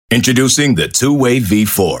Introducing the two-way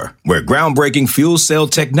V4, where groundbreaking fuel cell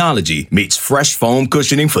technology meets fresh foam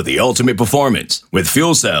cushioning for the ultimate performance. With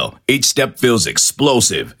fuel cell, each step feels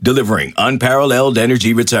explosive, delivering unparalleled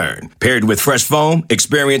energy return. Paired with fresh foam,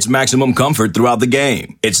 experience maximum comfort throughout the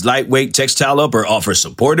game. Its lightweight textile upper offers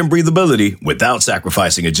support and breathability without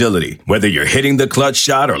sacrificing agility. Whether you're hitting the clutch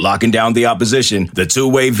shot or locking down the opposition, the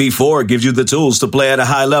two-way V4 gives you the tools to play at a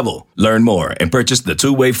high level. Learn more and purchase the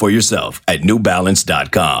two-way for yourself at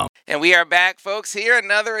newbalance.com. And we are back, folks. Here,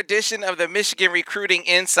 another edition of the Michigan Recruiting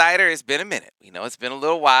Insider. It's been a minute. We know it's been a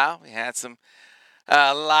little while. We had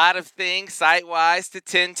a lot of things site-wise to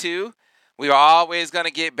tend to. We are always going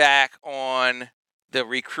to get back on the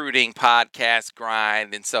recruiting podcast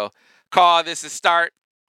grind. And so call this a start.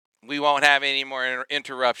 We won't have any more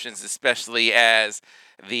interruptions, especially as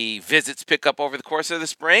the visits pick up over the course of the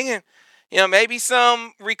spring. And, maybe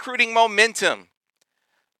some recruiting momentum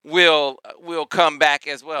will come back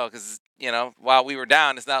as well, because while we were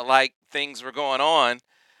down, it's not like things were going on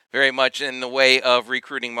very much in the way of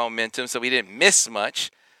recruiting momentum, so we didn't miss much.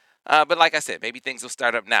 But like I said, maybe things will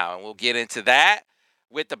start up now, and we'll get into that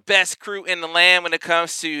with the best crew in the land when it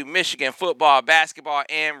comes to Michigan football, basketball,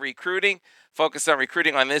 and recruiting. Focus on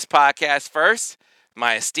recruiting on this podcast first.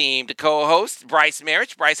 My esteemed co-host, Bryce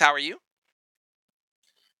Marich. Bryce, how are you?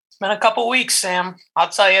 It's been a couple weeks, Sam. I'll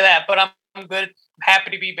tell you that, but I'm good.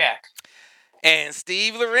 Happy to be back. And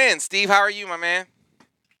Steve Lorenz. Steve, how are you, my man?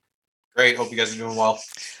 Great. Hope you guys are doing well.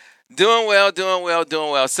 Doing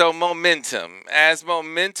well. So momentum. As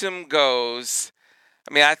momentum goes,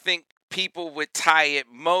 I think people would tie it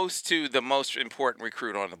most to the most important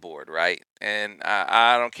recruit on the board, right? And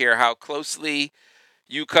I don't care how closely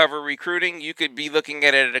you cover recruiting. You could be looking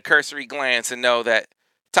at it at a cursory glance and know that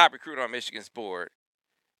top recruit on Michigan's board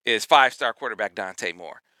is five-star quarterback Dante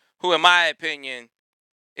Moore, who, in my opinion,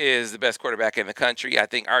 is the best quarterback in the country. I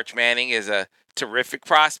think Arch Manning is a terrific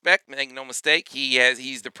prospect. Make no mistake,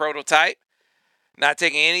 he's the prototype. Not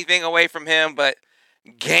taking anything away from him, but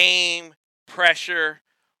game, pressure,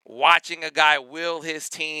 watching a guy will his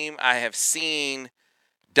team. I have seen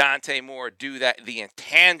Dante Moore do that. The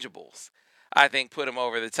intangibles, I think, put him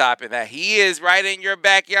over the top in that. He is right in your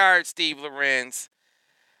backyard, Steve Lorenz.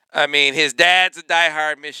 His dad's a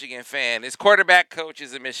diehard Michigan fan. His quarterback coach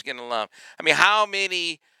is a Michigan alum. How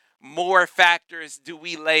many more factors do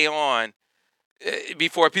we lay on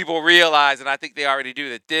before people realize, and I think they already do,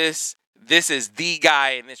 that this is the guy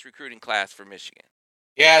in this recruiting class for Michigan?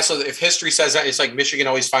 Yeah, so if history says that, it's like Michigan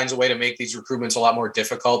always finds a way to make these recruitments a lot more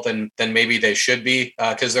difficult than maybe they should be,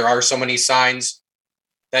 because there are so many signs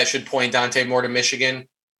that should point Dante Moore to Michigan.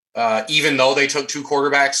 Even though they took two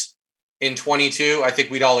quarterbacks in 22, I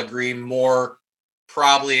think we'd all agree Moore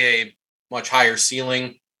probably a much higher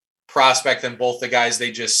ceiling prospect than both the guys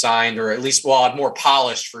they just signed, or at least, more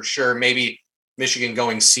polished for sure. Maybe Michigan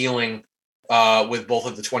going ceiling with both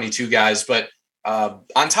of the 22 guys. But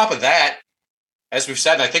on top of that, as we've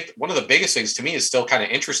said, I think one of the biggest things to me is still kind of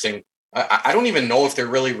interesting. I don't even know if they're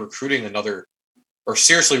really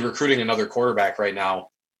seriously recruiting another quarterback right now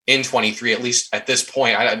in 23, at least at this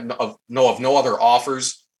point. I know of no other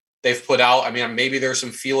offers they've put out. Maybe there's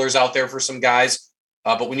some feelers out there for some guys.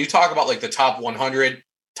 But when you talk about like the top 100,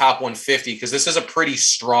 top 150, because this is a pretty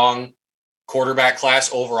strong quarterback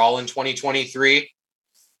class overall in 2023,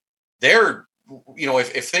 they're,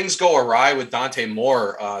 if things go awry with Dante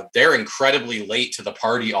Moore, they're incredibly late to the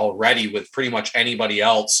party already with pretty much anybody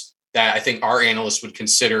else that I think our analysts would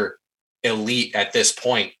consider elite at this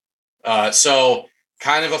point. So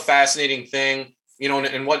kind of a fascinating thing.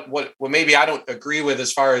 And what maybe I don't agree with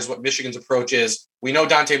as far as what Michigan's approach is. We know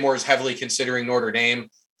Dante Moore is heavily considering Notre Dame.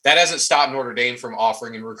 That hasn't stopped Notre Dame from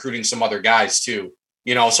offering and recruiting some other guys too.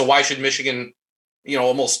 So why should Michigan,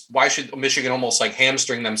 almost like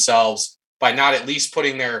hamstring themselves by not at least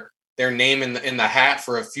putting their name in the hat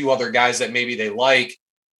for a few other guys that maybe they like,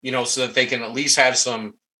 so that they can at least have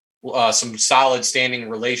some solid standing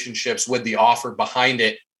relationships with the offer behind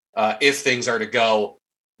it if things are to go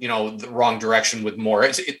the wrong direction with Moore.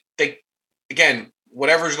 Again,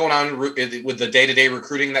 whatever's going on with the day-to-day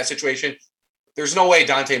recruiting in that situation, there's no way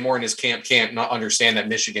Dante Moore and his camp can't not understand that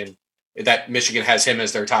Michigan has him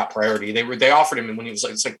as their top priority. They offered him, and when he was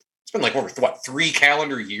it's been like over 3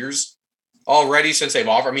 calendar years already since they've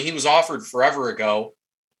offered. He was offered forever ago,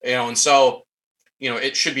 and so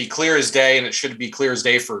it should be clear as day, and it should be clear as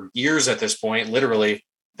day for years at this point, literally,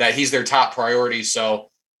 that he's their top priority. So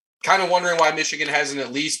kind of wondering why Michigan hasn't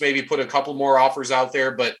at least maybe put a couple more offers out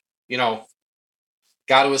there, but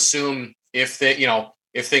got to assume if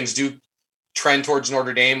things do trend towards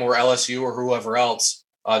Notre Dame or LSU or whoever else,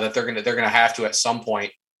 that they're gonna have to at some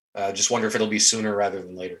point Just wonder if it'll be sooner rather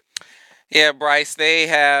than later. Yeah, Bryce, they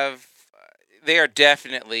are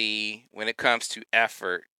definitely, when it comes to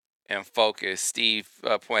effort and focus, Steve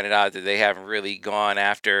pointed out that they haven't really gone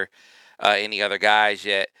after any other guys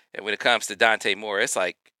yet. And when it comes to Dante Moore, it's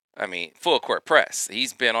like, I mean, full court press.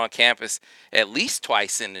 He's been on campus at least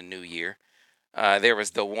twice in the new year. There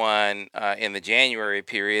was the one in the January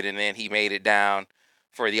period, and then he made it down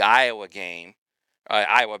for the Iowa game,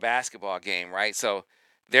 Iowa basketball game, right? So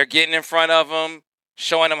they're getting in front of him,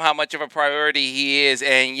 showing him how much of a priority he is,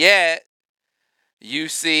 and yet you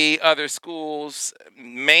see other schools,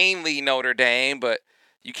 mainly Notre Dame, but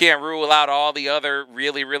you can't rule out all the other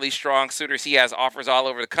really, really strong suitors. He has offers all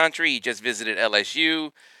over the country. He just visited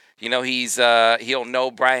LSU. You know, he'll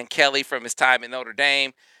know Brian Kelly from his time at Notre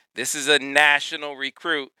Dame. This is a national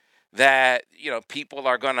recruit that, you know, people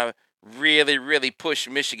are going to really, really push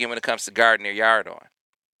Michigan when it comes to guarding their yard on.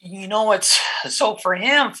 You know what's so for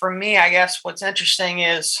me, I guess what's interesting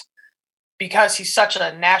is because he's such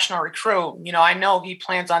a national recruit, you know, I know he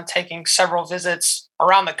plans on taking several visits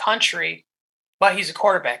around the country, but he's a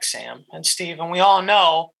quarterback, Sam and Steve, and we all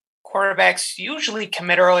know quarterbacks usually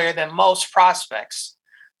commit earlier than most prospects.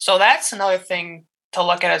 So that's another thing to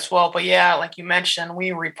look at as well. But yeah, like you mentioned,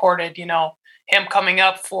 we reported, you know, him coming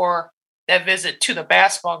up for that visit to the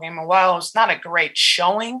basketball game. And while it's not a great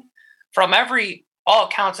showing, from all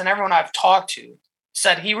accounts and everyone I've talked to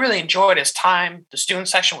said he really enjoyed his time. The student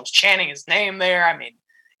section was chanting his name there. I mean,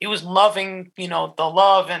 he was loving, you know, the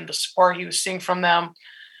love and the support he was seeing from them.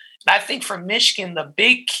 And I think for Michigan, the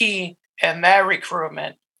big key in that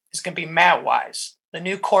recruitment is going to be Matt Wise, the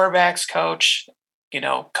new quarterbacks coach, you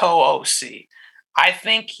know, co-OC. I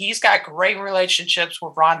think he's got great relationships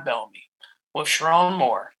with Ron Bellamy, with Sharon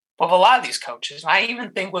Moore, with a lot of these coaches. And I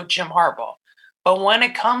even think with Jim Harbaugh. But when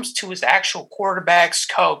it comes to his actual quarterbacks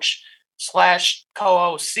coach /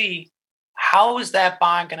 co-OC, how is that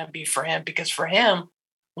bond going to be for him? Because for him,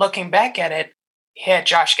 looking back at it, he had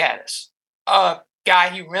Josh Gaddis, a guy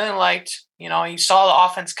he really liked. You know, he saw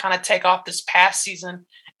the offense kind of take off this past season.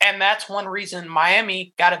 And that's one reason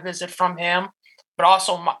Miami got a visit from him, but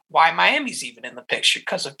also why Miami's even in the picture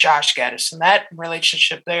because of Josh Gaddis and that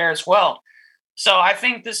relationship there as well. So I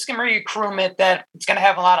think this is going to be a recruitment that it's going to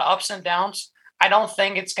have a lot of ups and downs. I don't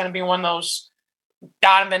think it's going to be one of those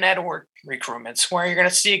Donovan Edward recruitments where you're going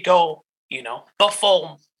to see it go, you know, the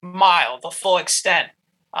full mile, the full extent.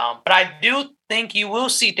 But I do think you will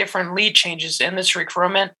see different lead changes in this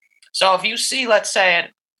recruitment. So if you see, let's say,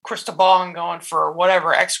 at Cristobal going for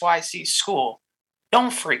whatever XYZ school,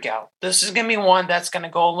 don't freak out. This is going to be one that's going to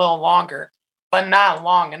go a little longer, but not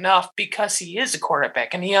long enough because he is a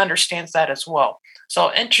quarterback and he understands that as well.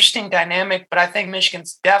 So interesting dynamic, but I think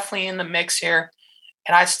Michigan's definitely in the mix here.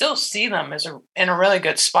 And I still see them as in a really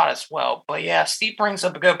good spot as well. But yeah, Steve brings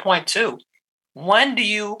up a good point too. When do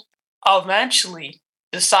you eventually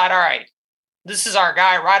decide, all right, this is our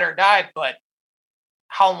guy, ride or die, but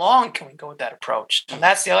how long can we go with that approach? And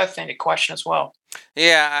that's the other thing to question as well.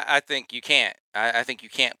 Yeah, I think you can't. I think you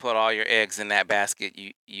can't put all your eggs in that basket.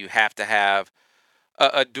 You have to have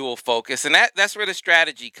a dual focus. And that's where the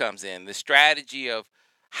strategy comes in. The strategy of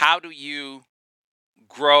how do you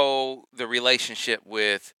grow the relationship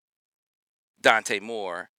with Dante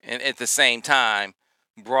Moore and at the same time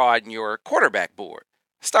broaden your quarterback board.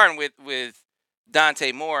 Starting with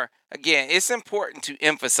Dante Moore, again, it's important to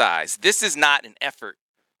emphasize this is not an effort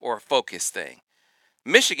or a focus thing.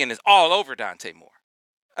 Michigan is all over Dante Moore.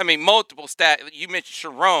 I mean, multiple stats. You mentioned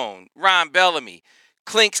Sharon, Ron Bellamy,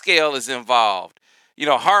 Clinkscale is involved. You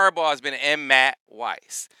know, Harbaugh has been and Matt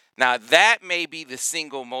Weiss. Now, that may be the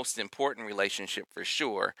single most important relationship for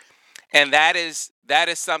sure. And that is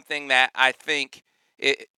something that I think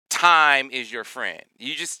time is your friend.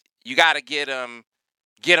 You got to get them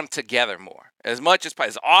together more. As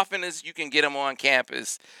often as you can get them on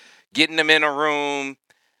campus, getting them in a room,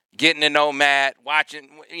 getting to know Matt, watching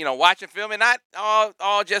film, and not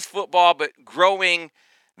all just football, but growing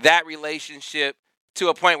that relationship to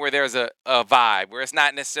a point where there's a vibe, where it's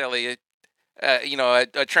not necessarily a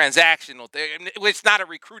transactional thing. It's not a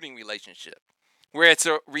recruiting relationship, where it's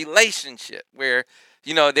a relationship where,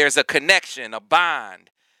 you know, there's a connection, a bond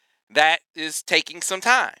that is taking some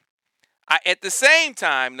time. At the same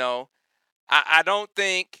time, though, I don't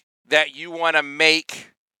think that you want to make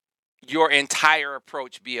your entire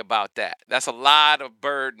approach be about that. That's a lot of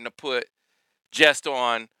burden to put just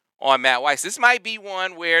on Matt Weiss. This might be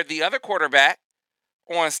one where the other quarterback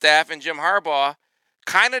on staff and Jim Harbaugh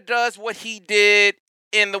kind of does what he did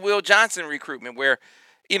in the Will Johnson recruitment, where,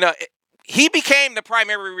 you know, he became the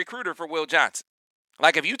primary recruiter for Will Johnson.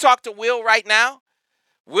 Like, if you talk to Will right now,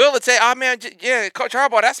 Will it say, oh, man, yeah, Coach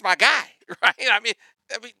Harbaugh, that's my guy, right? I mean,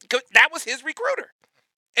 that was his recruiter.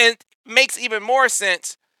 And makes even more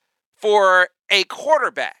sense for a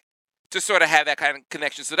quarterback to sort of have that kind of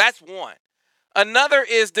connection. So that's one. Another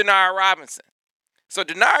is Denard Robinson. So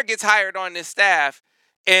Denard gets hired on this staff,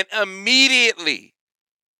 and immediately,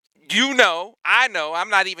 I know, I'm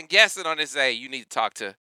not even guessing on this. Hey, you need to talk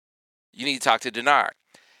to Denard.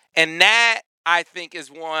 And that, I think, is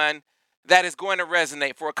one that is going to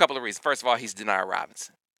resonate for a couple of reasons. First of all, he's Denard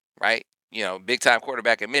Robinson, right? Big time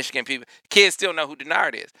quarterback in Michigan. Kids still know who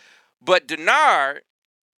Denard is. But Denard,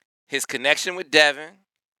 his connection with Devin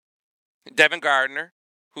Gardner,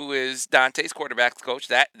 who is Dante's quarterback's coach,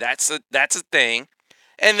 that's a thing.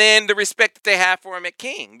 And then the respect that they have for him at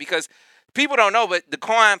King, because people don't know, but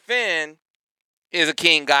DeQuan Finn is a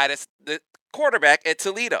King guy. That's the quarterback at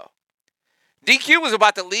Toledo. DQ was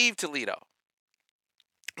about to leave Toledo.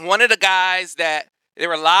 One of the guys that there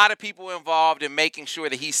were a lot of people involved in making sure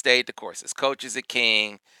that he stayed the course. His coaches at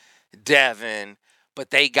King, Devin,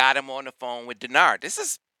 but they got him on the phone with Denard. This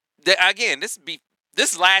is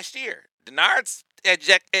last year. Denard's at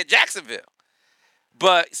Jacksonville.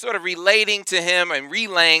 But sort of relating to him and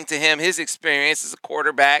relaying to him his experience as a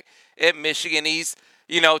quarterback at Michigan. He's,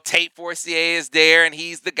 Tate Forcier is there, and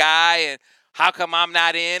he's the guy, and how come I'm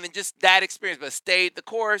not in? And just that experience, but stayed the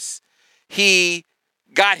course. He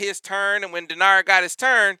got his turn, and when Denard got his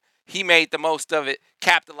turn, he made the most of it,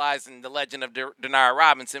 capitalizing the legend of Denard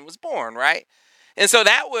Robinson was born, right? And so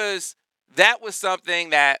that was something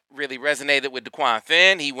that really resonated with DeQuan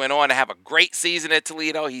Finn. He went on to have a great season at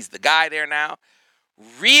Toledo. He's the guy there now.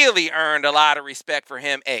 Really earned a lot of respect for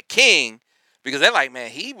him at King because they're like, man,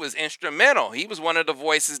 he was instrumental. He was one of the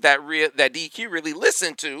voices that DQ really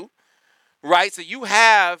listened to, right? So you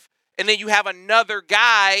have another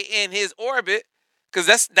guy in his orbit because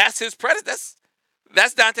that's his predecessor.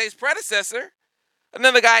 That's Dante's predecessor.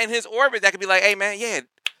 Another guy in his orbit that could be like, hey, man, yeah,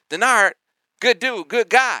 Denard, good dude, good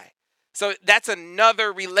guy. So that's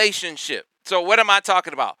another relationship. So what am I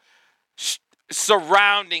talking about?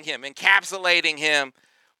 Surrounding him, encapsulating him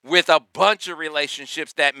with a bunch of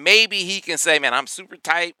relationships that maybe he can say, man, I'm super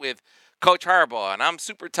tight with Coach Harbaugh, and I'm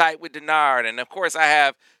super tight with Denard, and of course I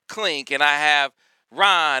have Klink, and I have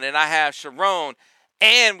Ron, and I have Sharon,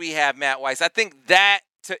 and we have Matt Weiss. I think that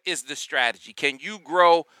is the strategy. Can you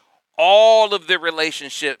grow all of the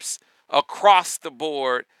relationships across the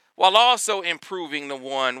board while also improving the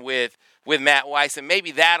one with Matt Weiss? And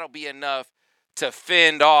maybe that'll be enough to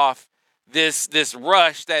fend off this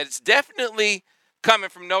rush that's definitely coming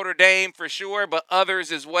from Notre Dame for sure, but others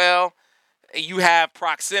as well. You have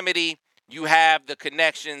proximity. You have the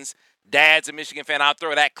connections. Dad's a Michigan fan. I'll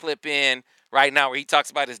throw that clip in right now where he talks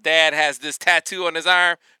about his dad has this tattoo on his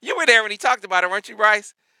arm. You were there when he talked about it, weren't you,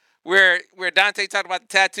 Bryce? Where Dante talked about the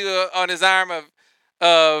tattoo on his arm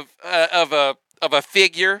of a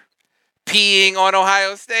figure peeing on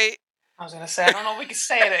Ohio State. I was gonna say, I don't know if we can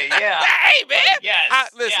say that. Yeah. Hey man,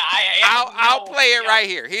 yes. Listen, I'll play it right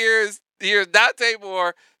here. Here's Dante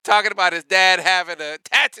Moore talking about his dad having a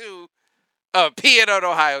tattoo of peeing on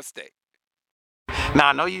Ohio State. Now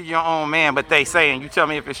I know you're your own man, but they say, and you tell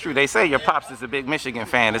me if it's true. They say your pops is a big Michigan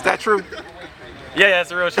fan. Is that true? Yeah,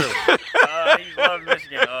 that's real true. He loves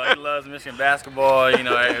Michigan. He loves Michigan basketball.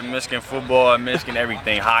 Michigan football, Michigan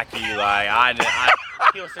everything, hockey.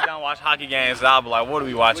 He'll sit down and watch hockey games, and I'll be like, "What are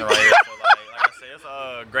we watching right here?" So, like I said, it's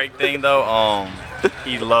a great thing though.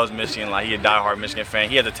 He loves Michigan. Like he a diehard Michigan fan.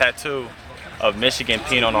 He has a tattoo of Michigan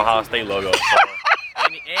peeing on the Ohio State logo. So,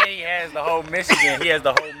 and he has the whole Michigan. He has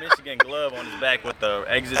the whole Michigan glove on his back with the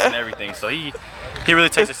exits and everything. So he really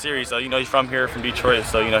takes it serious. So he's from here, from Detroit.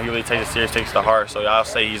 So he really takes it serious, takes it to heart. So I'll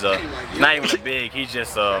say he's not even a big. He's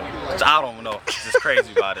just I don't know. He's just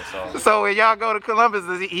crazy about it. So when y'all go to Columbus,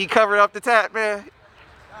 does he cover up the tat, man?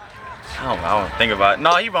 I don't think about it.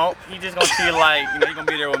 No, he won't. He just gonna chill like he's gonna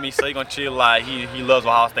be there with me. So he gonna chill like he loves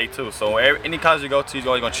Ohio State too. So any college you go to, he's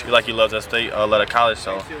always gonna chill like he loves that state, let a college.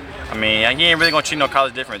 So I mean, he ain't really gonna treat no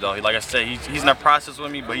college different though. Like I said, he's in the process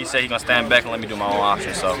with me, but he said he's gonna stand back and let me do my own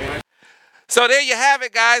option. So there you have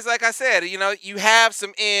it, guys. Like I said, you have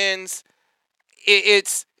some ends.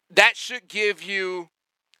 That should give you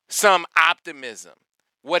some optimism.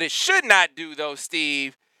 What it should not do, though,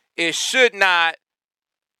 Steve, it should not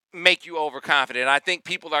make you overconfident. I think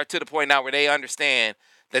people are to the point now where they understand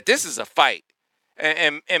that this is a fight,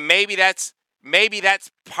 and maybe that's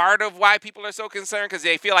part of why people are so concerned because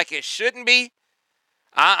they feel like it shouldn't be.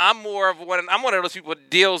 I'm one of those people that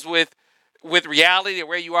deals with reality and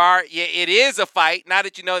where you are. Yeah, it is a fight. Now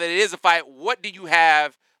that you know that it is a fight, what do you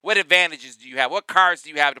have? What advantages do you have? What cards do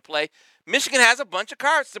you have to play? Michigan has a bunch of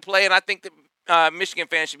cards to play, and I think that Michigan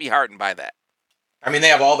fans should be heartened by that. I mean, they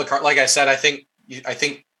have all the like I said. I think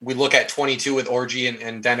we look at 22 with Orji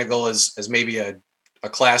and Denegal as maybe a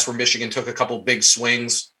class where Michigan took a couple big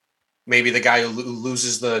swings. Maybe the guy who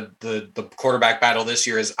loses the quarterback battle this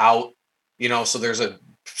year is out. So there's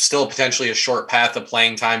still potentially a short path of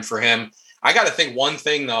playing time for him. I got to think one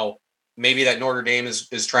thing though, maybe that Notre Dame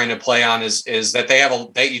is trying to play on is that they have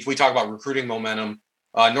if we talk about recruiting momentum,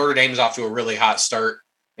 Notre Dame is off to a really hot start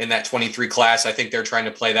in that 23 class. I think they're trying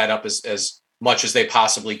to play that up as much as they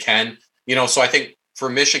possibly can. So I think for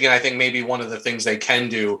Michigan, I think maybe one of the things they can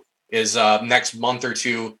do is next month or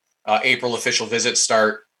two, April official visit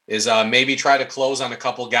start is maybe try to close on a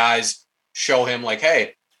couple guys, show him like,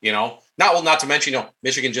 hey, not to mention,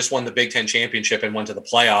 Michigan just won the Big Ten championship and went to the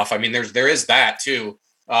playoff. I mean, there is that too.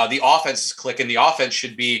 The offense is clicking. The offense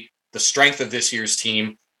should be the strength of this year's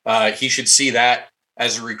team. He should see that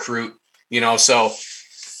as a recruit, so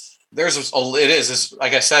it is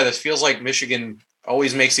like I said, it feels like Michigan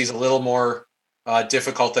always makes these a little more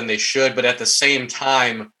difficult than they should. But at the same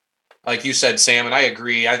time, like you said, Sam, and I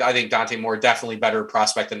agree, I think Dante Moore definitely better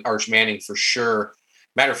prospect than Arch Manning for sure.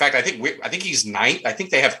 Matter of fact, I think he's ninth. I think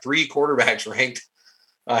they have 3 quarterbacks ranked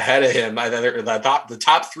ahead of him. The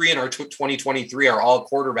top 3 in our 2023 are all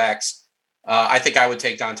quarterbacks. I think I would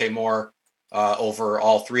take Dante Moore over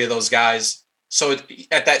all 3 of those guys. So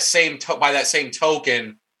by that same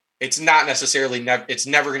token, it's not necessarily it's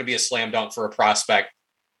never going to be a slam dunk for a prospect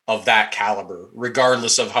of that caliber,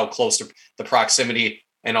 regardless of how close to the proximity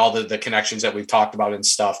and all the connections that we've talked about and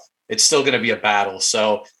stuff. It's still going to be a battle.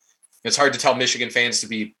 So it's hard to tell Michigan fans to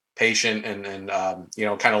be patient and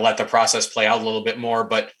kind of let the process play out a little bit more.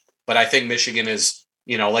 But I think Michigan is,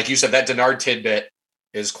 like you said, that Denard tidbit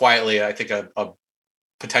is quietly, I think, a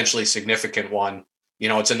potentially significant one.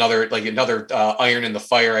 It's another iron in the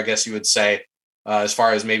fire, I guess you would say, as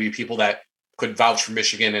far as maybe people that could vouch for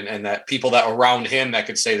Michigan and that people that around him that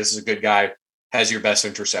could say this is a good guy has your best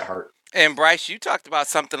interest at heart. And Bryce, you talked about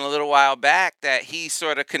something a little while back that he's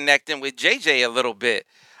sort of connecting with JJ a little bit.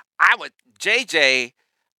 JJ,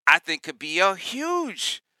 I think, could be a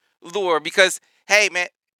huge lure because, hey, man,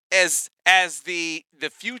 as the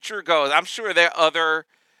future goes, I'm sure there are other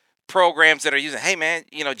programs that are using, hey, man,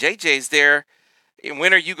 JJ's there. And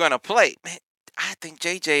when are you going to play? Man, I think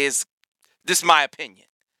JJ is, this is my opinion,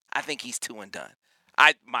 I think he's 2 and done.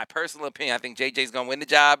 My personal opinion, I think JJ's going to win the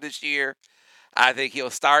job this year. I think he'll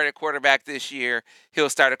start at quarterback this year. He'll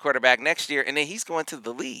start at quarterback next year, and then he's going to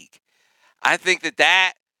the league. I think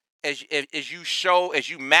that as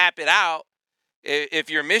you map it out, if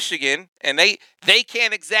you're Michigan and they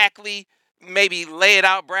can't exactly maybe lay it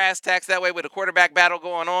out brass tacks that way with a quarterback battle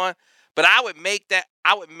going on, but I would make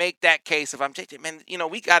that case if I'm JJ. Man,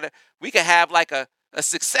 we could have like a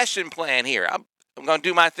succession plan here. I'm going to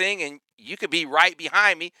do my thing, and you could be right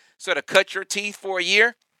behind me, sort of cut your teeth for a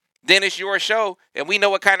year. Then it's your show, and we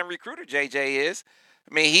know what kind of recruiter JJ is.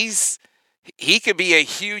 I mean, he could be a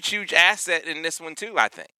huge, huge asset in this one too, I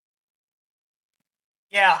think.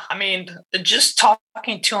 Yeah, I mean, just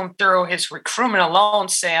talking to him through his recruitment alone,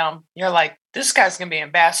 Sam, you're like, this guy's gonna be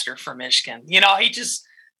ambassador for Michigan. He just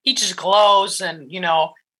glows, and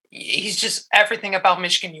he's just everything about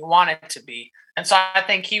Michigan you want it to be. And so I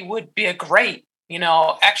think he would be a great,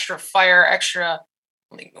 extra fire, extra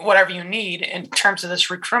whatever you need in terms of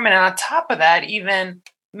this recruitment. And on top of that, even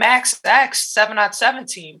Max X 7-on-7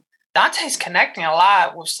 team, Dante's connecting a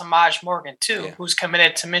lot with Samaj Morgan too, who's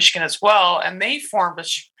committed to Michigan as well. And they've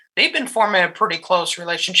been forming a pretty close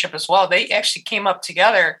relationship as well. They actually came up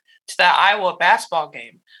together to that Iowa basketball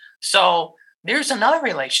game. So there's another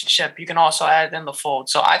relationship you can also add in the fold.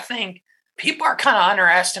 So I think people are kind of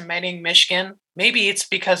underestimating Michigan. Maybe it's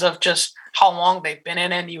because of just how long they've been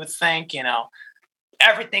in it. You would think,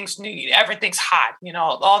 everything's new, everything's hot,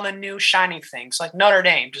 all the new shiny things like Notre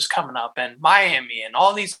Dame just coming up and Miami and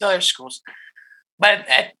all these other schools. But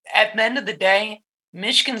at the end of the day,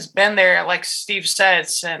 Michigan's been there, like Steve said,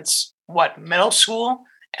 since middle school.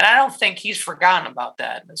 And I don't think he's forgotten about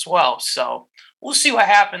that as well. So we'll see what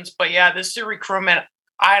happens. But yeah, this is a recruitment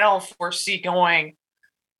I don't foresee going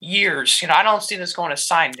years. I don't see this going to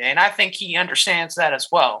sign day. And I think he understands that as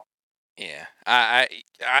well. Yeah, I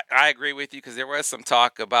agree with you because there was some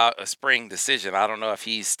talk about a spring decision. I don't know if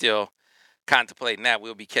he's still contemplating that.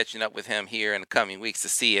 We'll be catching up with him here in the coming weeks to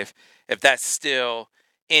see if that's still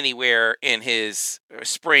anywhere in his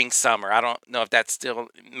spring, summer. I don't know if that's still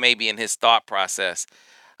maybe in his thought process.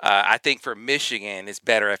 I think for Michigan, it's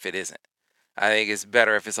better if it isn't. I think it's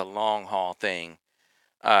better if it's a long haul thing.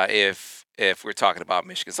 If we're talking about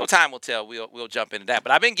Michigan. So time will tell. We'll jump into that.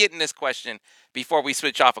 But I've been getting this question before we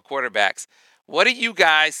switch off of quarterbacks. What do you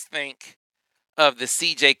guys think of the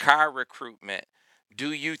CJ Carr recruitment,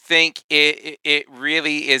 do you think it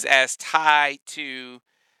really is as tied to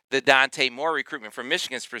the Dante Moore recruitment from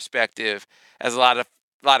Michigan's perspective as a lot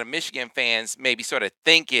of Michigan fans maybe sort of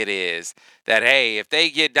think it is? That, hey, if they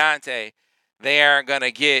get Dante, they aren't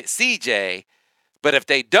gonna get CJ, but if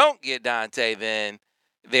they don't get Dante, then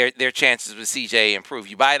their chances with CJ improve.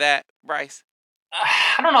 You buy that, Bryce?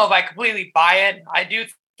 I don't know if I completely buy it. I do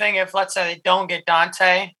think if, let's say, they don't get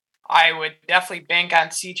Dante, I would definitely bank on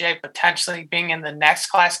CJ potentially being in the next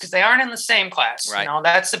class because they aren't in the same class. Right. You know,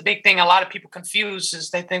 that's the big thing a lot of people confuse is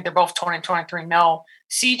they think they're both 2023. No,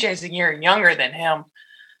 CJ's a year younger than him.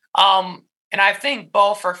 And I think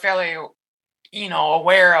both are fairly,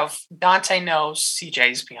 aware of Dante knows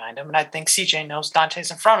CJ's behind him. And I think CJ knows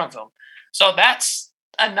Dante's in front of him. So that's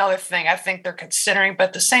another thing I think they're considering. But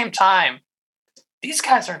at the same time, these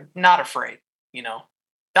guys are not afraid,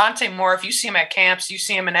 Dante Moore, if you see him at camps, you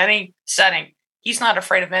see him in any setting, he's not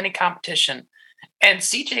afraid of any competition. And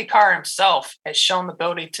CJ Carr himself has shown the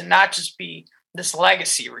ability to not just be this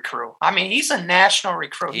legacy recruit. I mean, he's a national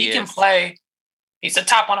recruit. He can play. He's a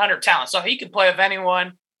top 100 talent, so he can play with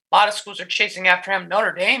anyone. A lot of schools are chasing after him.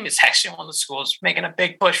 Notre Dame is actually one of the schools making a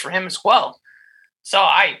big push for him as well. So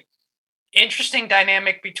interesting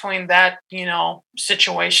dynamic between that,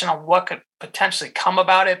 situation of what could potentially come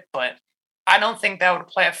about it, but I don't think that would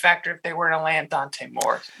play a factor if they were to land Dante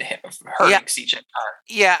Moore hurting CJ Carr.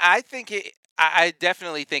 Yeah, I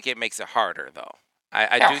definitely think it makes it harder, though.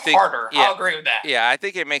 I do think harder. Yeah, I'll agree with that. Yeah, I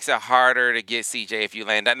think it makes it harder to get CJ if you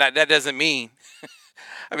land. That doesn't mean.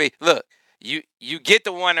 I mean, look, you get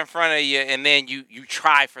the one in front of you, and then you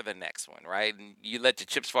try for the next one, right? And you let the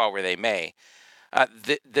chips fall where they may.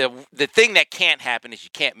 The thing that can't happen is you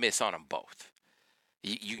can't miss on them both.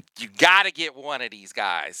 You got to get one of these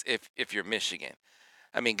guys if you're Michigan.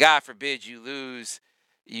 I mean, God forbid you lose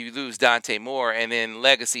Dante Moore and then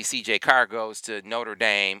legacy CJ Carr goes to Notre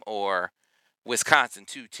Dame or Wisconsin,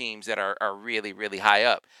 two teams that are really, really high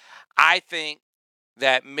up. I think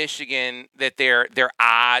that Michigan, that their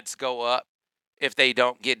odds go up if they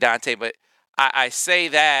don't get Dante. But I say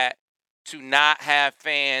that to not have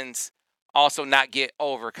fans also not get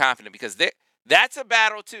overconfident because that's a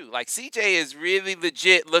battle too. Like CJ is really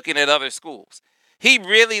legit looking at other schools. He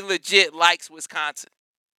really legit likes Wisconsin.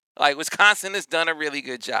 Like Wisconsin has done a really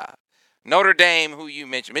good job. Notre Dame, who you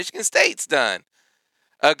mentioned, Michigan State's done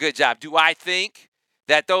a good job. Do I think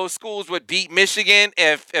that those schools would beat Michigan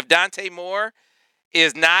if Dante Moore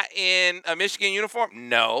is not in a Michigan uniform?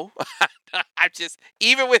 No.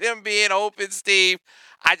 Even with him being open, Steve,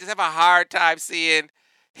 I just have a hard time seeing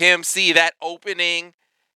him see that opening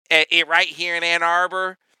right here in Ann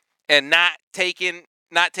Arbor and not taking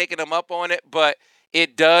them up on it. But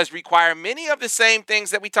it does require many of the same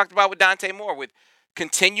things that we talked about with Dante Moore, with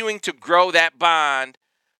continuing to grow that bond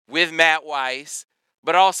with Matt Weiss,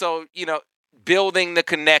 but also, building the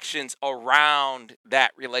connections around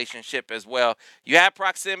that relationship as well. You have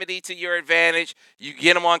proximity to your advantage. You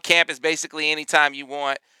get them on campus basically anytime you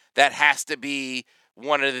want. That has to be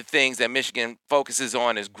one of the things that Michigan focuses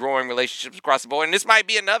on, is growing relationships across the board. And this might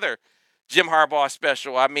be another Jim Harbaugh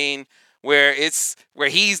special. I mean, where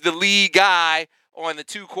he's the lead guy on the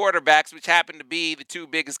two quarterbacks, which happen to be the two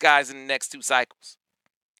biggest guys in the next two cycles.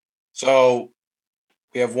 So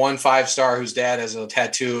we have one 5-star whose dad has a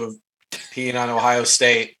tattoo of peeing on Ohio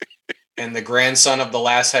State and the grandson of the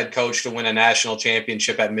last head coach to win a national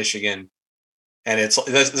championship at Michigan. And this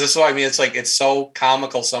is what I mean. It's like, it's so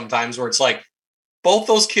comical sometimes where it's like, both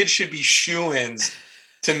those kids should be shoo-ins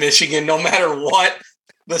to Michigan, no matter what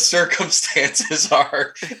the circumstances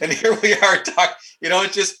are. And here we are talking,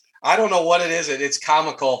 it's just, I don't know what it is. It's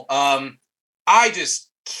comical. I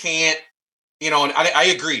just can't, and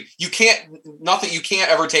I agree. You can't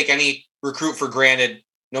ever take any recruit for granted,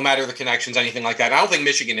 no matter the connections, anything like that. And I don't think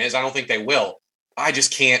Michigan is. I don't think they will. I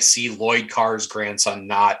just can't see Lloyd Carr's grandson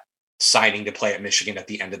not signing to play at Michigan at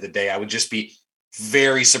the end of the day. I would just be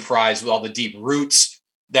very surprised with all the deep roots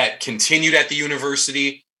that continued at the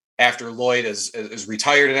university after Lloyd is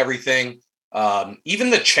retired and everything. Even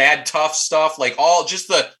the Chad Tuff stuff, like all just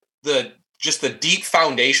the deep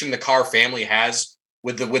foundation the Carr family has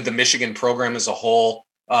with the Michigan program as a whole.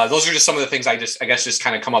 Those are just some of the things I guess just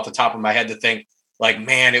kind of come off the top of my head to think, like,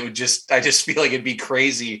 man, I just feel like it'd be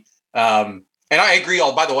crazy. And I agree.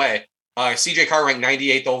 By the way, CJ Carr ranked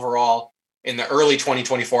 98th overall in the early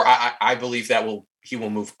 2024. I believe that he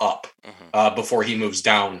will move up before he moves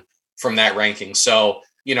down from that ranking. So,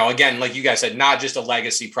 again, like you guys said, not just a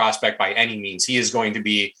legacy prospect by any means. He is going to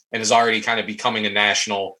be and is already kind of becoming a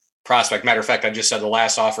national prospect. Matter of fact, I just said the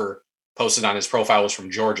last offer posted on his profile was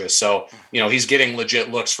from Georgia. So, he's getting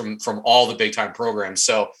legit looks from all the big time programs.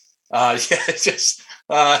 So, it's just,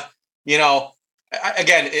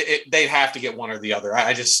 again, they'd have to get one or the other.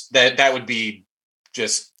 I just, that would be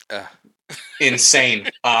just insane.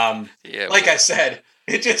 Like I said,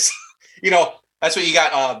 it just, that's what you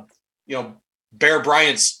got. Bear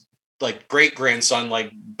Bryant's like great grandson,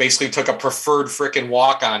 like basically took a preferred freaking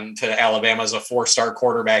walk on to Alabama as a 4-star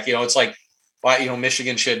quarterback. It's like, why,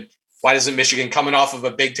 why doesn't Michigan coming off of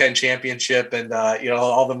a Big Ten championship and,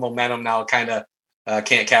 all the momentum now kind of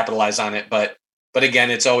can't capitalize on it. But again,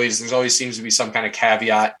 there's always seems to be some kind of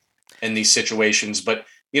caveat in these situations. But,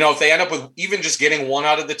 if they end up with even just getting one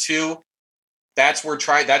out of the two, that's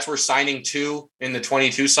where signing two in the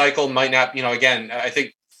 22 cycle might not, again, I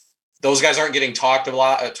think those guys aren't getting talked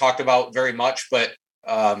about very much, but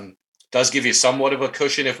does give you somewhat of a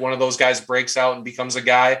cushion if one of those guys breaks out and becomes a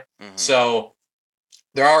guy. Mm-hmm. So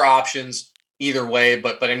there are options either way,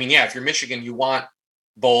 but I mean, if you're Michigan, you want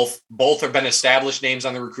both. Both have been established names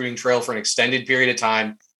on the recruiting trail for an extended period of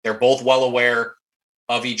time. They're both well aware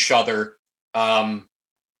of each other. I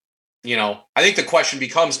think the question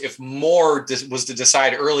becomes, if Moore was to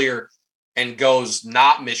decide earlier and goes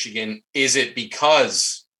not Michigan, is it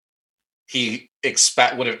because he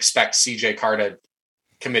would expect CJ Carr to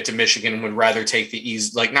commit to Michigan and would rather take the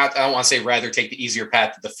easy, I don't want to say rather take the easier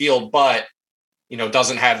path to the field, but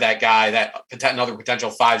doesn't have that guy, another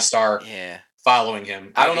potential 5-star following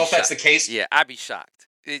him. I don't know if that's the case. Yeah, I'd be shocked.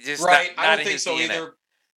 Right. I don't think so DNA. Either.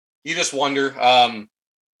 You just wonder.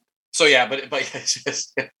 So yeah, but it's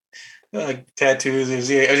just tattoos. Does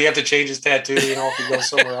he have to change his tattoo? If he goes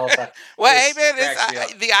somewhere else. Well, hey man,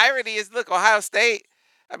 the irony is, look, Ohio State.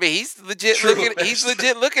 I mean, he's legit looking. He's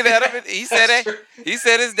legit looking at him. He said, he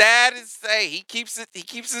said his dad is. Hey, he keeps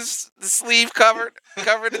the sleeve covered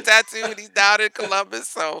the tattoo, and he's down in Columbus.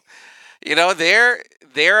 So, they're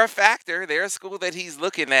a factor. They're a school that he's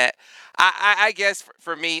looking at. I guess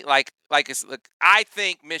for me, look, I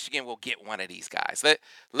think Michigan will get one of these guys.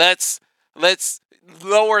 Let's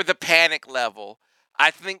lower the panic level.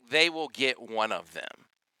 I think they will get one of them.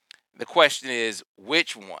 The question is,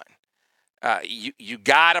 which one? You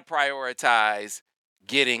got to prioritize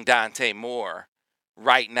getting Dante Moore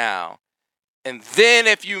right now. And then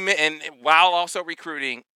while also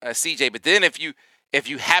recruiting CJ, but then if you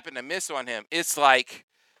happen to miss on him, it's like,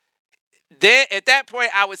 then at that point,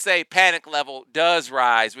 I would say panic level does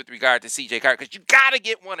rise with regard to CJ Carr, because you got to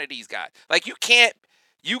get one of these guys. Like you can't,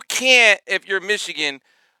 if you're Michigan,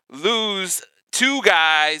 lose two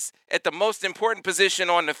guys at the most important position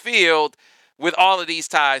on the field with all of these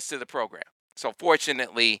ties to the program. So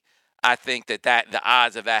fortunately, I think that the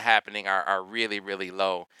odds of that happening are really, really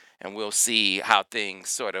low, and we'll see how things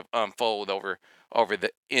sort of unfold over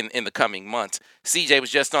in the coming months. CJ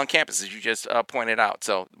was just on campus, as you just pointed out.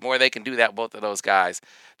 So the more they can do that, both of those guys,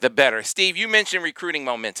 the better. Steve, you mentioned recruiting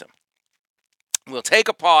momentum. We'll take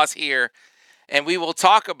a pause here, and we will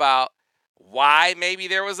talk about why maybe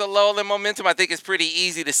there was a lull in momentum. I think it's pretty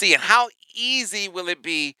easy to see. And how easy will it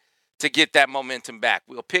be to get that momentum back?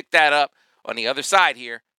 We'll pick that up on the other side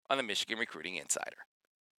here on the Michigan Recruiting Insider.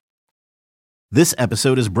 This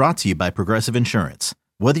episode is brought to you by Progressive Insurance.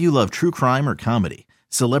 Whether you love true crime or comedy,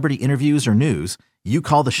 celebrity interviews or news, you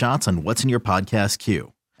call the shots on what's in your podcast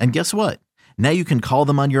queue. And guess what? Now you can call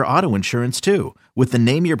them on your auto insurance too, with the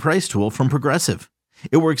Name Your Price tool from Progressive.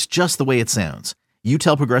 It works just the way it sounds. You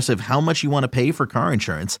tell Progressive how much you want to pay for car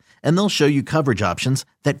insurance, and they'll show you coverage options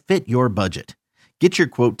that fit your budget. Get your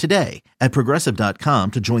quote today at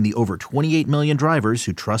Progressive.com to join the over 28 million drivers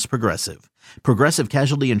who trust Progressive. Progressive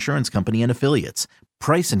Casualty Insurance Company and Affiliates.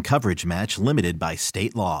 Price and coverage match limited by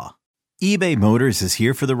state law. eBay Motors is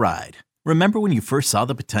here for the ride. Remember when you first saw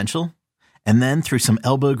the potential? And then through some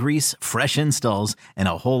elbow grease, fresh installs, and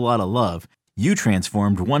a whole lot of love, you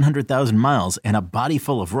transformed 100,000 miles and a body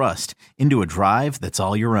full of rust into a drive that's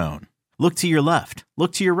all your own. Look to your left.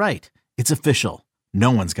 Look to your right. It's official.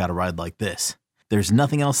 No one's got a ride like this. There's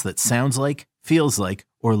nothing else that sounds like, feels like,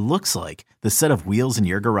 or looks like the set of wheels in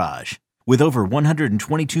your garage. With over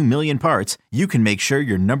 122 million parts, you can make sure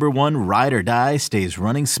your number one ride or die stays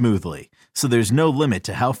running smoothly, so there's no limit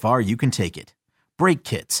to how far you can take it. Brake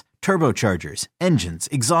kits, turbochargers, engines,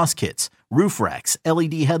 exhaust kits, roof racks,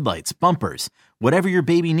 LED headlights, bumpers, whatever your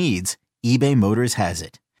baby needs, eBay Motors has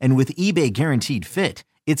it. And with eBay Guaranteed Fit,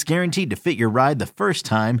 it's guaranteed to fit your ride the first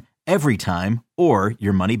time, every time, or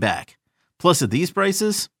your money back. Plus, at these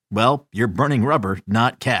prices, well, you're burning rubber,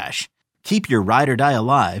 not cash. Keep your ride or die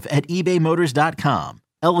alive at ebaymotors.com.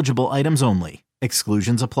 Eligible items only.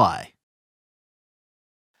 Exclusions apply.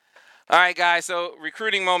 All right, guys. So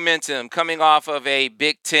recruiting momentum coming off of a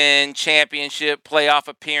Big Ten championship playoff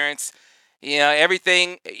appearance.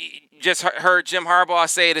 Everything. Just heard Jim Harbaugh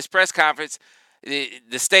say at his press conference, the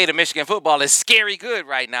state of Michigan football is scary good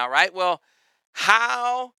right now, right? Well,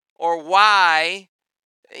 how or why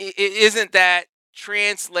isn't that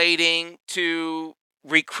translating to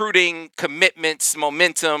recruiting commitments,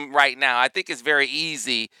 momentum right now? I think it's very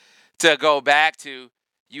easy to go back to.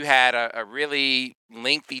 You had a really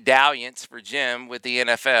lengthy dalliance for Jim with the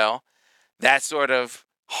NFL. That sort of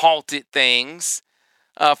halted things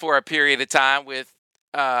for a period of time with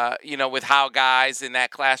how guys in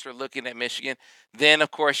that class were looking at Michigan. Then, of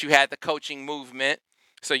course, you had the coaching movement.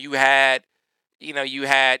 So you had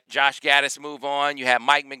Josh Gaddis move on. You had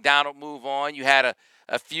Mike McDonald move on. You had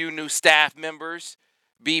a few new staff members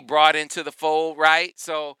be brought into the fold, right?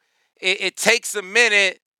 So it takes a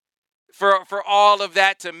minute for all of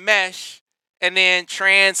that to mesh and then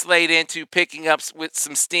translate into picking up with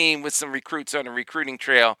some steam with some recruits on the recruiting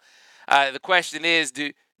trail. The question is,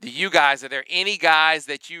 do you guys, are there any guys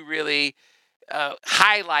that you really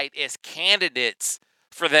highlight as candidates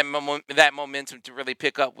for that momentum to really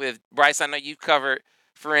pick up with? Bryce, I know you've covered,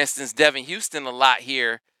 for instance, Devin Houston a lot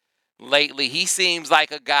here lately. He seems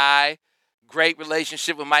like a guy, great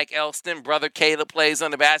relationship with Mike Elston. Brother Caleb plays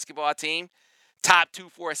on the basketball team. Top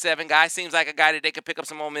 247 guy. Seems like a guy that they could pick up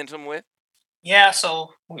some momentum with. Yeah,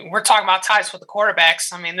 so we're talking about ties with the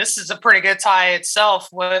quarterbacks. I mean, this is a pretty good tie itself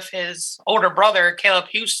with his older brother, Caleb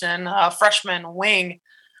Houston, freshman wing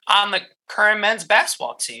on the current men's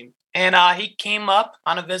basketball team. And he came up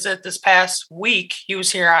on a visit this past week. He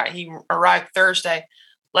was here. He arrived Thursday,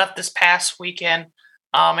 left this past weekend,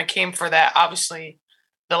 and came for that, obviously,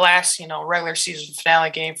 the last, regular season finale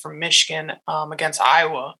game for Michigan against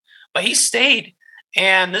Iowa. But he stayed,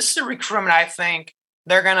 and this is a recruitment I think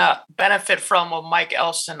they're going to benefit from with Mike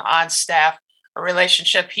Elston on staff, a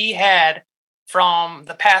relationship he had from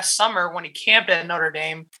the past summer when he camped at Notre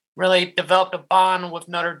Dame, really developed a bond with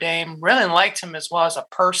Notre Dame, really liked him as well as a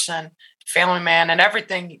person, family man, and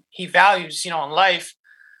everything he values, in life.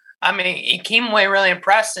 I mean, he came away really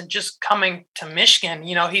impressed, and just coming to Michigan,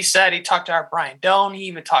 he said he talked to our Brian Doan, he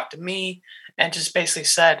even talked to me, and just basically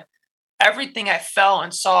said, everything I felt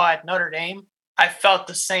and saw at Notre Dame, I felt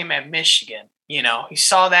the same at Michigan. He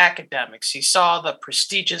saw the academics, he saw the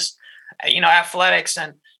prestigious, athletics,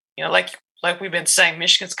 and like we've been saying,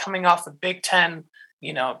 Michigan's coming off a Big Ten,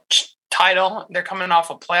 title. They're coming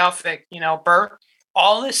off a playoff, berth.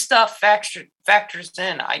 All this stuff factors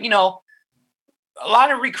in. A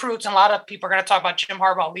lot of recruits and a lot of people are going to talk about Jim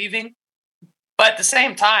Harbaugh leaving, but at the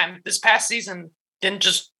same time, this past season didn't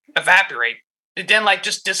just evaporate. It didn't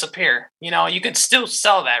just disappear. You could still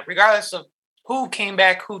sell that regardless of who came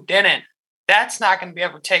back, who didn't. That's not going to be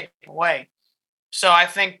ever taken away. So I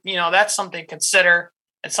think, that's something to consider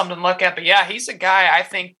and something to look at. But yeah, he's a guy I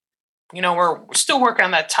think, we're still working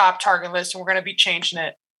on that top target list and we're going to be changing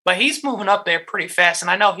it. But he's moving up there pretty fast.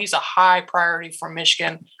 And I know he's a high priority for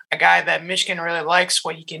Michigan, a guy that Michigan really likes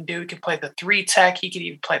what he can do. He can play the 3 tech. He can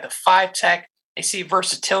even play the 5 tech. They see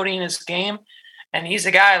versatility in his game. And he's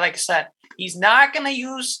a guy, like I said, he's not going to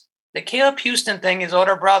use the Caleb Houston thing, his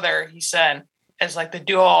older brother, he said, as the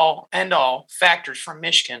do-all, end-all factors for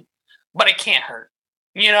Michigan. But it can't hurt.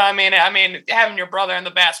 You know what I mean? I mean, having your brother on the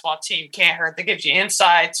basketball team can't hurt. That gives you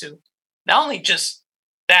insight to not only just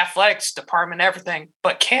the athletics department, everything,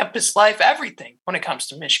 but campus life, everything when it comes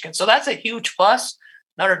to Michigan. So that's a huge plus.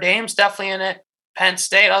 Notre Dame's definitely in it. Penn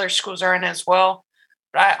State, other schools are in it as well.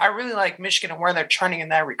 But I really like Michigan and where they're trending in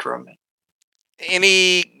that recruitment.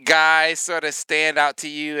 Any guys sort of stand out to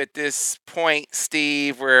you at this point,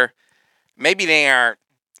 Steve, where maybe they aren't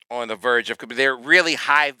on the verge of, but they're really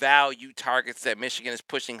high value targets that Michigan is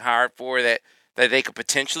pushing hard for that they could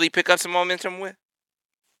potentially pick up some momentum with?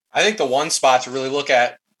 I think the one spot to really look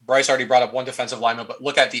at, Bryce already brought up one defensive lineman, but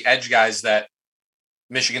look at the edge guys that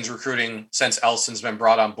Michigan's recruiting since Elston's been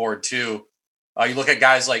brought on board too. You look at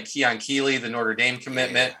guys like Keon Keeley, the Notre Dame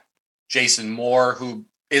commitment, Jason Moore, who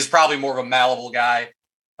is probably more of a malleable guy.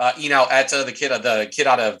 Eno Etta, the kid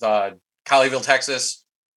out of Colleyville, Texas,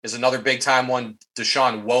 is another big-time one.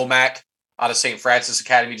 Deshaun Womack out of St. Francis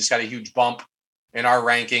Academy just got a huge bump in our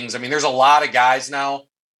rankings. I mean, there's a lot of guys now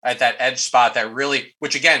at that edge spot that really,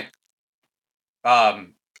 which again,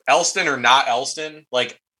 Elston or not Elston,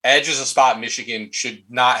 edge is a spot Michigan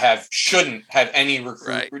shouldn't have any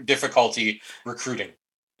difficulty recruiting.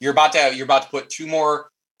 You're about to put 2 more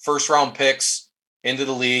first-round picks into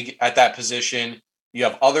the league at that position. You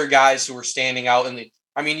have other guys who are standing out in the.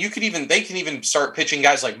 I mean, they can even start pitching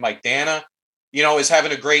guys like Mike Dana, is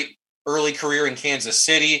having a great early career in Kansas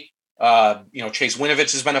City. Chase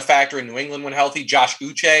Winovich has been a factor in New England when healthy. Josh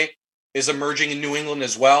Uche is emerging in New England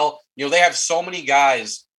as well. They have so many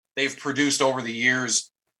guys they've produced over the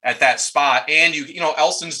years at that spot. And,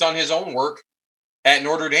 Elston's done his own work at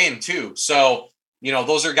Notre Dame too. So,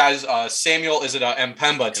 those are guys. Samuel, is it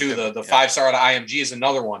Mpemba too? The 5-star out of IMG is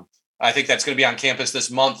another one. I think that's going to be on campus this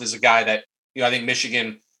month, is a guy that, I think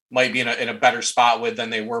Michigan might be in a better spot with than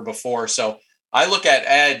they were before. So I look at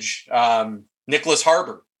edge, Nicholas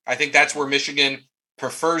Harbor. I think that's where Michigan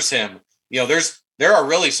prefers him. There are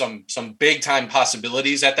really some big time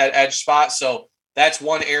possibilities at that edge spot. So that's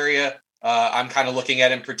one area I'm kind of looking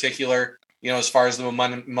at in particular, as far as the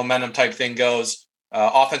momentum type thing goes.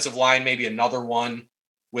 Offensive line, maybe another one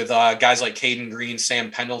with guys like Caden Green,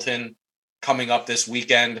 Sam Pendleton coming up this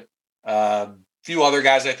weekend. Few other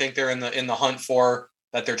guys I think they're in the hunt for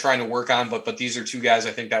that they're trying to work on, but these are two guys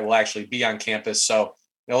I think that will actually be on campus. So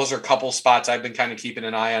those are a couple spots I've been kind of keeping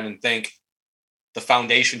an eye on and think the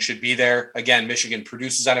foundation should be there. Again, Michigan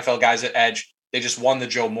produces NFL guys at edge. They just won the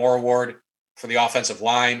Joe Moore Award for the offensive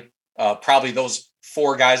line. Probably those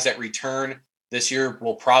 4 guys that return this year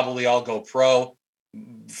will probably all go pro.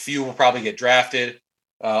 Few will probably get drafted.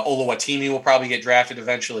 Oluwatimi will probably get drafted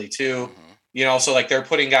eventually too. Mm-hmm. So like they're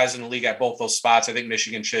putting guys in the league at both those spots. I think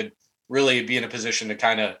Michigan should really be in a position to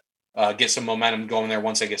kind of get some momentum going there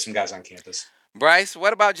once they get some guys on campus. Bryce,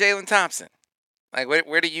 what about Jalen Thompson? Like,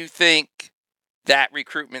 where do you think that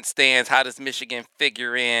recruitment stands? How does Michigan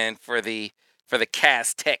figure in for the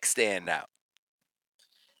Cass Tech standout?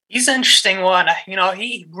 He's an interesting one.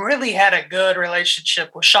 He really had a good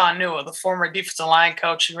relationship with Sean Newell, the former defensive line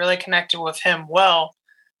coach. He really connected with him well.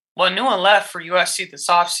 Well, Newell left for USC this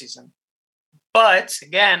offseason. But,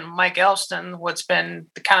 again, Mike Elston, what's been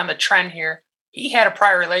the trend here, he had a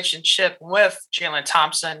prior relationship with Jalen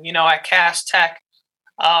Thompson, at Cass Tech.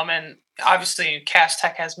 And obviously, Cass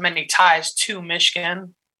Tech has many ties to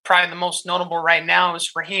Michigan. Probably the most notable right now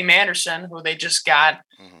is Raheem Anderson, who they just got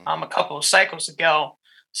a couple of cycles ago.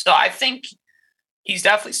 So I think he's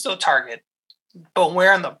definitely still a target, but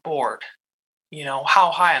where on the board?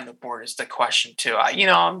 How high on the board is the question too.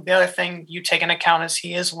 The other thing you take into account is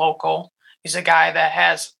he is local. He's a guy that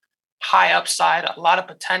has high upside, a lot of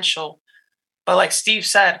potential. But like Steve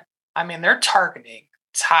said, they're targeting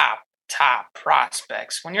top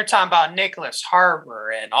prospects. When you're talking about Nicholas Harbor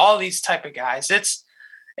and all these type of guys,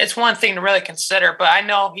 it's one thing to really consider. But I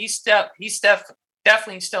know he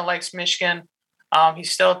definitely still likes Michigan.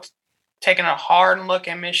 He's still taking a hard look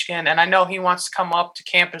at Michigan, and I know he wants to come up to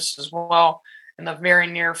campus as well in the very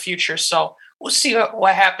near future. So we'll see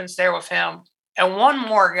what happens there with him. And one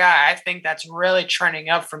more guy I think that's really trending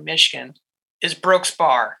up for Michigan is Brooks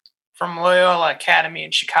Barr from Loyola Academy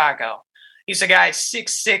in Chicago. He's a guy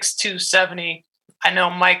 6'6", 270. I know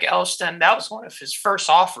Mike Elston, that was one of his first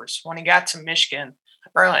offers when he got to Michigan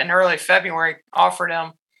in early February, offered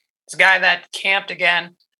him. It's a guy that camped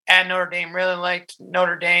again at Notre Dame, really liked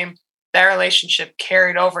Notre Dame. That relationship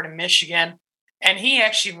carried over to Michigan. And he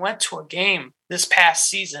actually went to a game this past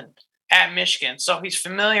season at Michigan. So he's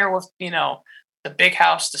familiar with, the big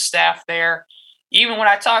house, the staff there. Even when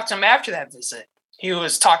I talked to him after that visit, he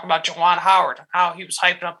was talking about Juwan Howard, how he was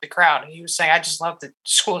hyping up the crowd. And he was saying, I just love the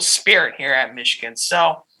school spirit here at Michigan.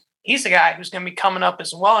 So he's the guy who's going to be coming up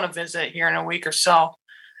as well on a visit here in a week or so.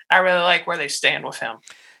 I really like where they stand with him.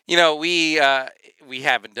 We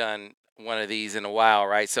haven't done one of these in a while,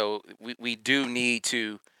 right? So we do need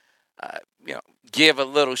to, give a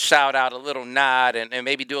little shout out, a little nod, and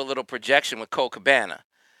maybe do a little projection with Cole Cabana,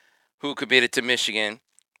 who committed to Michigan.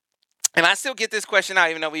 And I still get this question out,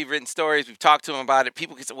 even though we've written stories, we've talked to him about it.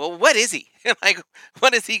 People can say, well, what is he? Like,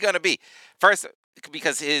 what is he going to be? First,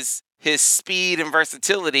 because his speed and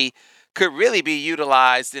versatility could really be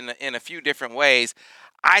utilized in a few different ways.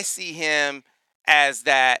 I see him as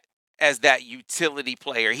that utility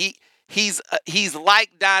player. He's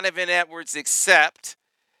like Donovan Edwards, except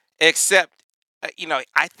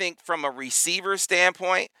I think from a receiver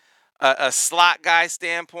standpoint, a slot guy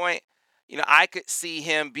standpoint, I could see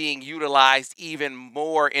him being utilized even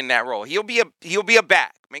more in that role. He'll be a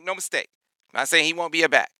back. Make no mistake. I'm not saying he won't be a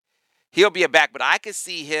back. He'll be a back, but I could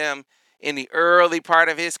see him in the early part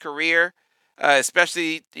of his career,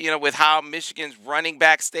 especially with how Michigan's running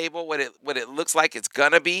back stable, what it looks like it's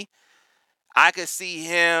gonna be. I could see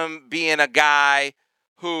him being a guy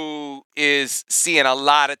who is seeing a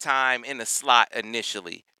lot of time in the slot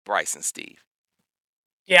initially, Bryce and Steve.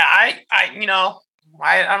 Yeah, I don't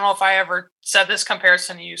know if I ever said this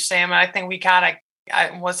comparison to you, Sam. I think we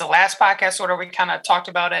was the last podcast where we kind of talked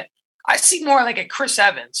about it. I see more like a Chris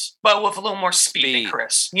Evans, but with a little more speed than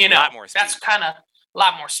Chris. A lot more speed. That's kind of a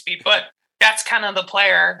lot more speed. But that's kind of the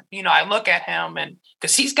player, I look at him, and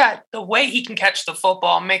because he's got the way he can catch the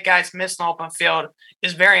football and make guys miss in the open field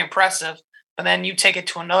is very impressive. But then you take it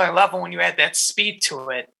to another level when you add that speed to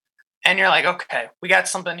it. And you're like, okay, we got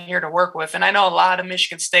something here to work with. And I know a lot of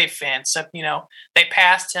Michigan State fans, they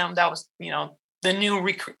passed him. That was, the new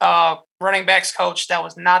running backs coach. That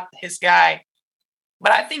was not his guy.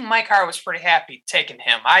 But I think Mike Hart was pretty happy taking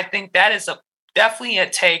him. I think that is definitely a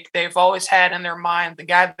take they've always had in their mind, the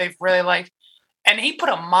guy they've really liked. And he put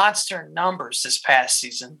up monster numbers this past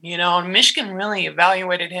season, and Michigan really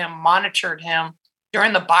evaluated him, monitored him.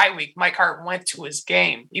 During the bye week, Mike Hart went to his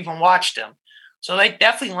game, even watched him. So they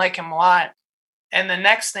definitely like him a lot. And the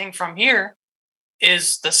next thing from here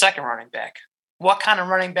is the second running back. What kind of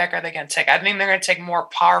running back are they going to take? I think they're going to take more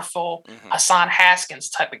powerful Hassan Haskins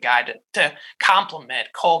type of guy to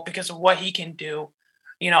complement Cole because of what he can do,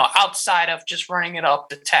 outside of just running it up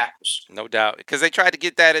the tackles. No doubt. Because they tried to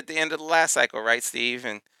get that at the end of the last cycle, right, Steve?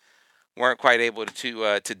 And weren't quite able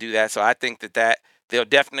to do that. So I think that they'll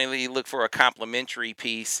definitely look for a complementary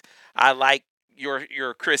piece. I like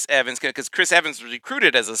your Chris Evans, because Chris Evans was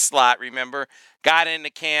recruited as a slot, remember? Got into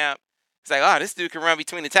camp. It's like, oh, this dude can run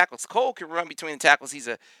between the tackles. Cole can run between the tackles. He's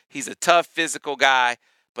a tough physical guy.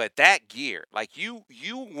 But that gear, like you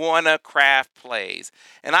want to craft plays.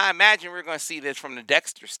 And I imagine we're going to see this from the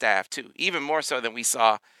Dexter staff too, even more so than we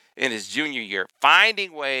saw in his junior year,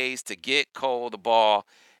 finding ways to get Cole the ball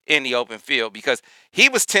in the open field, because he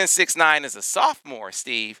was 10.69 as a sophomore,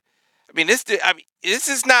 Steve. This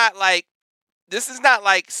is not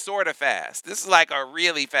like sort of fast. This is like a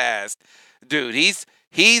really fast dude.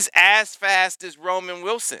 He's as fast as Roman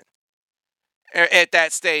Wilson at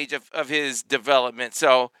that stage of his development.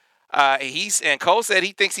 So and Cole said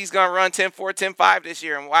he thinks he's going to run 10.4, 10.5 this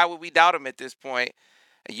year. And why would we doubt him at this point?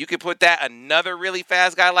 And you could put another really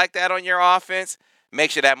fast guy like that on your offense,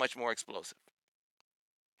 makes you that much more explosive.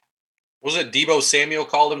 Was it Deebo Samuel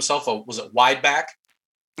called himself was it wide back?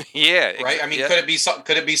 Yeah. Right. Yeah.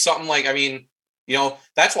 Could it be something like,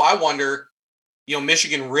 that's why I wonder,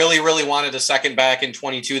 Michigan really, really wanted a second back in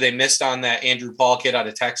 22. They missed on that Andrew Paul kid out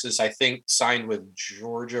of Texas, I think signed with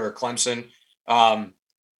Georgia or Clemson.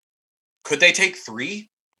 Could they take 3?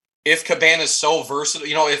 If Cabana is so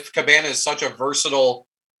versatile, if Cabana is such a versatile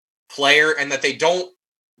player, and that I don't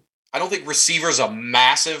think receivers a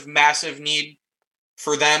massive, massive need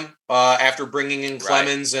for them after bringing in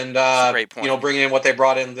Clemens and bringing in what they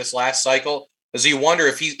brought in this last cycle. As you wonder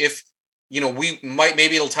if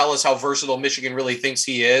maybe it'll tell us how versatile Michigan really thinks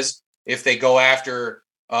he is if they go after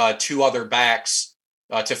 2 other backs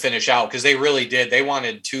to finish out, because they really did. They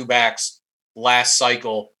wanted 2 backs last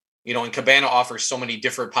cycle, and Cabana offers so many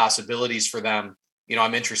different possibilities for them.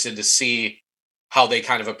 I'm interested to see how they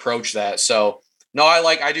kind of approach that. So no,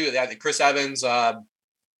 I do that. Chris Evans, wide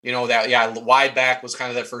back was kind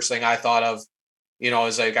of the first thing I thought of,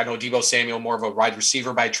 is like, I know Deebo Samuel, more of a wide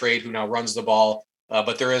receiver by trade who now runs the ball.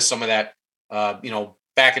 But there is some of that,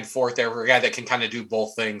 back and forth there for a guy that can kind of do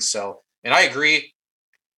both things. So, and I agree,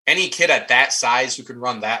 any kid at that size who can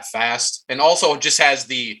run that fast and also just has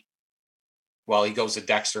he goes to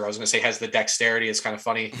Dexter. I was going to say has the dexterity. It's kind of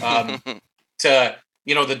funny to,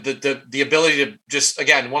 the ability to just,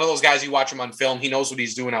 again, one of those guys, you watch him on film, he knows what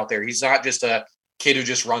he's doing out there. He's not just a kid who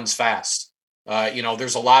just runs fast.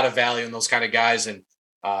 There's a lot of value in those kind of guys. And,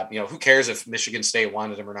 who cares if Michigan State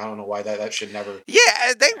wanted him or not? I don't know why that should never. Yeah,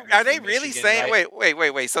 are they really saying? Right?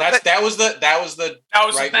 Wait. So that was the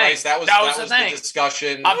right, Bryce, that was the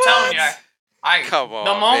discussion. I'm telling you, come on.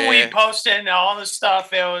 The moment man. we posted all the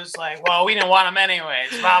stuff, it was like, well, we didn't want him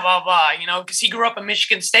anyways. Blah blah blah. because he grew up a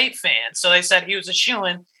Michigan State fan, so they said he was a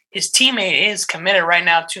shoo-in. His teammate is committed right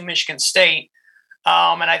now to Michigan State.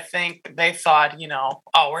 And I think they thought,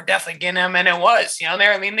 we're definitely getting him, and it was,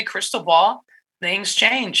 they're leading the crystal ball. Things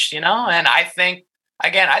changed, and I think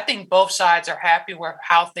both sides are happy with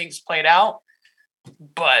how things played out,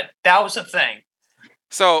 but that was the thing.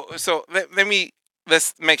 So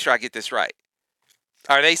let's make sure I get this right.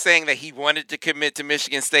 Are they saying that he wanted to commit to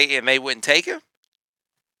Michigan State and they wouldn't take him?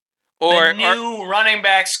 Or the new running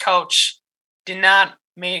backs coach did not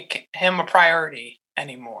make him a priority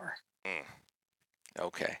anymore.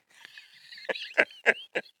 Okay.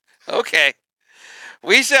 Okay.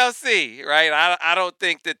 We shall see, right? I don't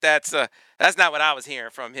think that's not what I was hearing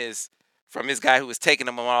from his guy who was taking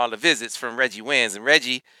him on all the visits, from Reggie Wins. And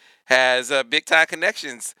Reggie has big time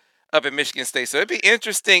connections up at Michigan State. So it'd be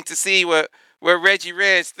interesting to see what Reggie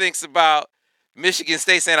Reg thinks about Michigan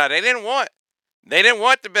State saying, they didn't want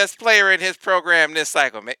the best player in his program this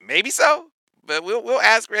cycle. Maybe so, but we'll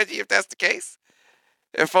ask Reggie if that's the case.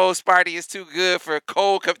 If old Sparty is too good for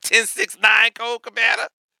 10.69 Cole Cabana.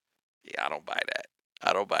 Yeah, I don't buy that.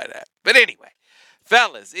 But anyway,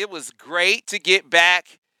 fellas, it was great to get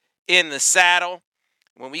back in the saddle.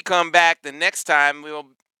 When we come back the next time,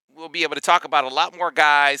 we'll be able to talk about a lot more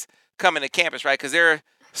guys coming to campus, right? Because there are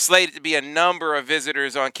slated to be a number of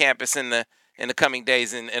visitors on campus in the coming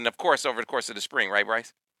days, and of course over the course of the spring, right,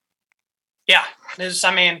 Bryce? Yeah,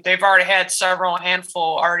 they've already had a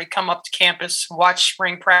handful already come up to campus, watch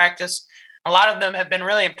spring practice. A lot of them have been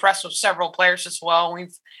really impressed with several players as well.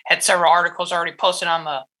 We've had several articles already posted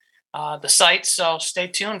on the site, so stay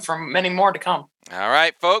tuned for many more to come. All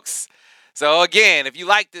right, folks. So again, if you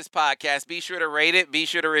like this podcast, be sure to rate it, be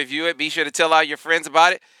sure to review it, be sure to tell all your friends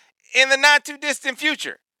about it. In the not too distant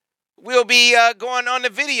future, we'll be going on the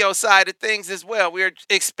video side of things as well. We're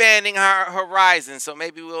expanding our horizons, so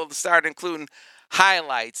maybe we'll start including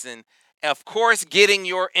highlights and, of course, getting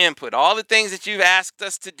your input. All the things that you've asked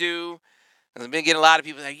us to do. I've been getting a lot of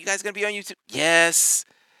people, are you guys going to be on YouTube? Yes.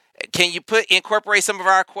 Can you incorporate some of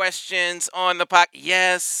our questions on the podcast?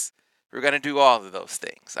 Yes. We're going to do all of those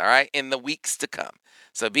things, all right, in the weeks to come.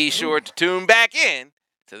 So be sure to tune back in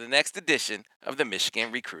to the next edition of the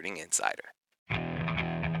Michigan Recruiting Insider.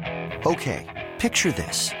 Okay, picture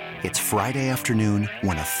this. It's Friday afternoon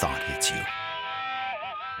when a thought hits you.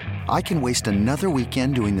 I can waste another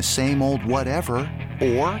weekend doing the same old whatever,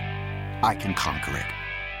 or I can conquer it.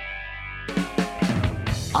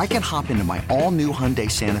 I can hop into my all-new Hyundai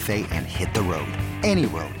Santa Fe and hit the road. Any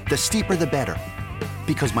road. The steeper, the better.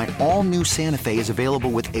 Because my all-new Santa Fe is available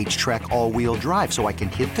with H-Track all-wheel drive, so I can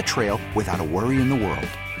hit the trail without a worry in the world.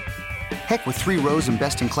 Heck, with 3 rows and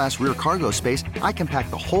best-in-class rear cargo space, I can pack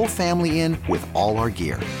the whole family in with all our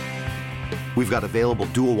gear. We've got available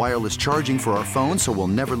dual wireless charging for our phones, so we'll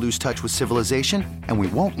never lose touch with civilization, and we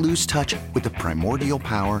won't lose touch with the primordial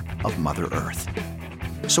power of Mother Earth.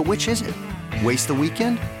 So which is it? Waste the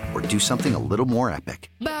weekend or do something a little more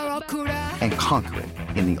epic? And conquer it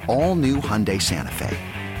in the all-new Hyundai Santa Fe.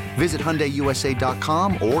 Visit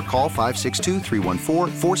HyundaiUSA.com or call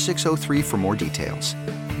 562-314-4603 for more details.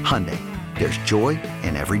 Hyundai, there's joy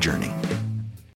in every journey.